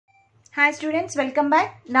Hi students, welcome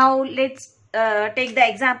back. Now let's take the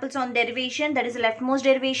examples on derivation, that is the leftmost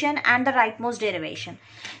derivation and the rightmost derivation.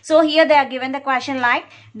 So here they are given the question like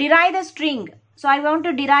derive the string. So I want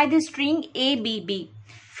to derive the string ABB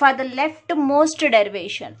for the leftmost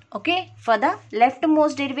derivation. Okay, for the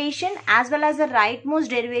leftmost derivation as well as the rightmost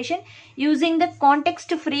derivation using the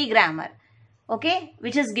context free grammar. Okay,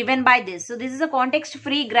 which is given by this. So this is a context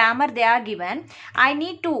free grammar they are given. I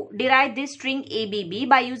need to derive this string ABB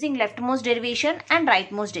by using leftmost derivation and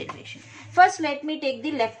rightmost derivation. First let me take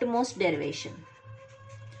the leftmost derivation.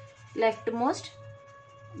 Leftmost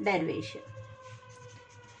derivation.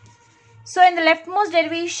 So in the leftmost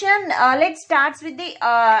derivation, let's start with the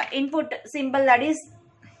input symbol, that is,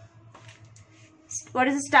 what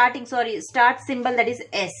is the start symbol, that is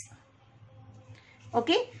S.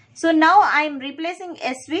 Okay. So now I am replacing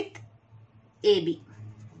S with AB.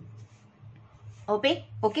 Okay.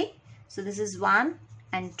 So this is 1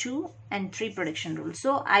 and 2 and 3 production rule.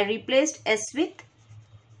 So I replaced S with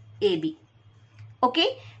AB.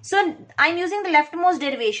 Okay. So I am using the leftmost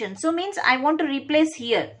derivation. So means I want to replace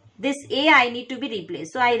here. This A I need to be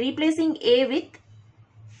replaced. So I am replacing A with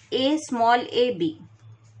A small AB.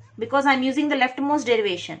 Because I am using the leftmost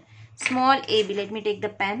derivation. Small AB. Let me take the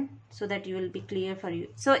pen so that you will be clear for you.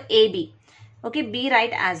 So AB. Okay, B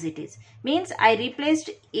write as it is. Means I replaced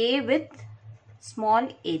A with small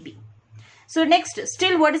AB. So next,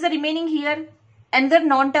 still what is the remaining here? Another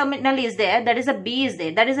non-terminal is there. That is a B is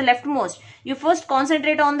there. That is a leftmost. You first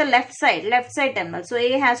concentrate on the left side terminal. So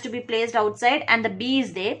A has to be placed outside and the B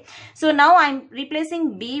is there. So now I am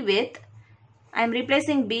replacing B with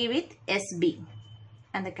SB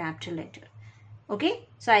and the capital letter. Okay.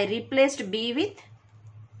 So I replaced B with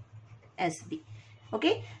SB.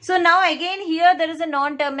 Okay. So now again here there is a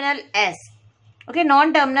non-terminal S. Okay.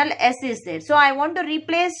 Non-terminal S is there. So I want to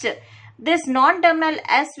replace this non-terminal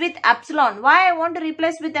S with epsilon. Why I want to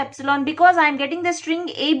replace with epsilon? Because I am getting the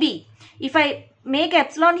string AB. If I make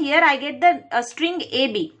epsilon here, I get the string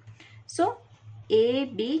AB. So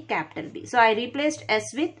AB capital B. So I replaced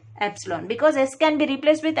S with epsilon because S can be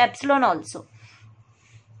replaced with epsilon also.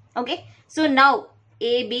 Okay. So now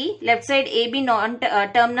AB, left side AB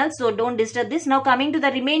non-terminal, so don't disturb this. Now coming to the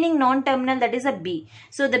remaining non-terminal, that is a B.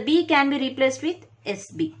 So the B can be replaced with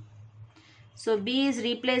SB. So B is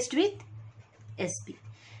replaced with SB.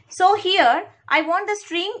 So here I want the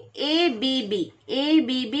string ABB.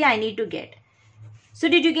 ABB I need to get. So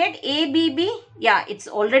did you get ABB? Yeah, it's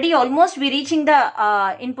already almost we reaching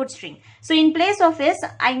the input string. So in place of S,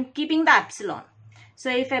 I am keeping the epsilon. So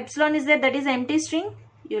if epsilon is there, that is empty string,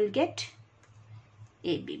 you will get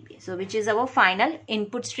ABB. So which is our final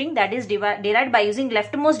input string, that is derived by using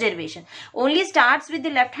leftmost derivation. Only starts with the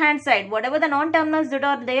left hand side. Whatever the non-terminals that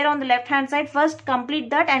are there on the left hand side, first complete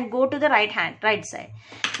that and go to the right side.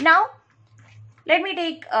 Now let me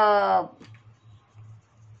take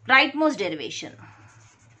rightmost derivation.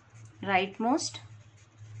 Rightmost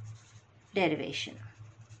derivation.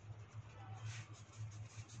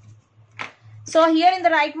 So here in the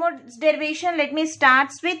rightmost derivation, let me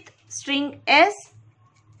starts with string S.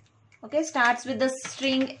 Okay, starts with the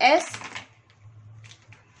string S.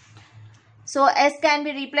 So S can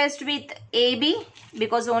be replaced with AB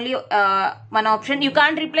because only one option. You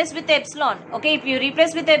can't replace with epsilon. Okay, if you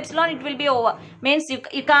replace with epsilon, it will be over. Means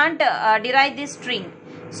you can't derive this string.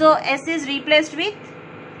 So S is replaced with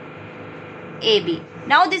AB.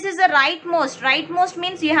 Now this is the rightmost. Rightmost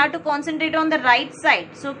means you have to concentrate on the right side.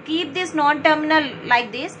 So keep this non-terminal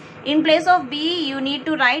like this. In place of B, you need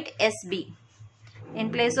to write SB. In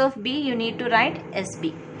place of B, you need to write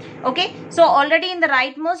SB. Okay. So already in the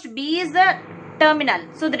rightmost, B is the terminal.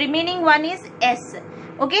 So the remaining one is S.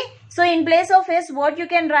 Okay. So in place of S, what you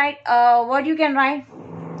can write?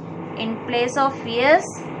 In place of S.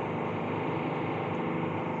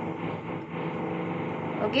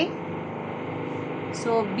 Okay.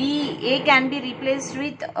 So A can be replaced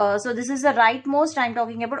with, so this is the rightmost I am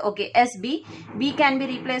talking about. Okay. SB. B can be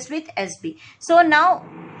replaced with SB. So now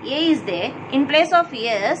A is there. In place of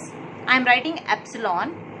S, I am writing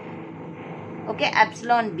epsilon. Okay,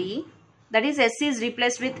 epsilon B. That is S is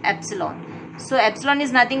replaced with epsilon. So epsilon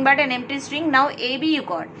is nothing but an empty string. Now AB you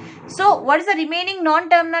got. So what is the remaining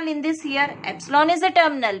non-terminal in this here? Epsilon is a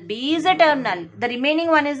terminal. B is a terminal. The remaining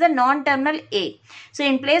one is the non-terminal A. So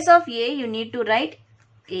in place of A, you need to write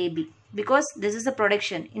AB. Because this is a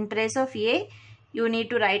production. In place of A, you need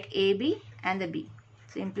to write AB and the B.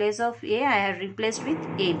 So in place of A, I have replaced with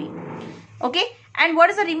AB. Okay. And what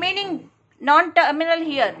is the remaining non-terminal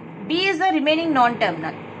here? B is the remaining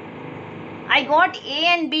non-terminal. I got A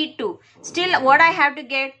and B too. Still what I have to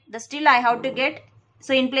get?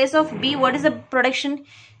 So in place of B, what is the production?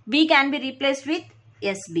 B can be replaced with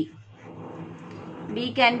SB.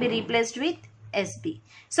 B can be replaced with SB.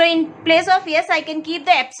 So in place of S, I can keep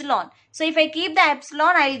the epsilon. So if I keep the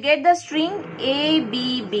epsilon, I will get the string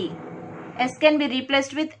ABB. S can be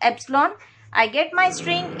replaced with epsilon. I get my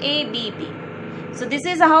string ABB. So this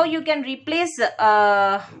is how you can replace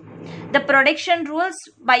the production rules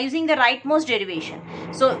by using the rightmost derivation.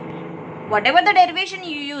 So whatever the derivation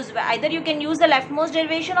you use, either you can use the leftmost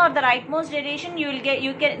derivation or the rightmost derivation,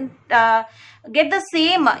 you can get the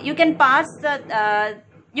same. You can pass the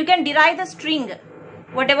you can derive the string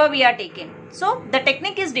whatever we are taking. So the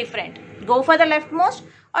technique is different. Go for the leftmost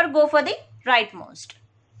or go for the rightmost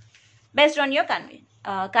based on your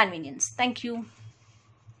convenience. Thank you.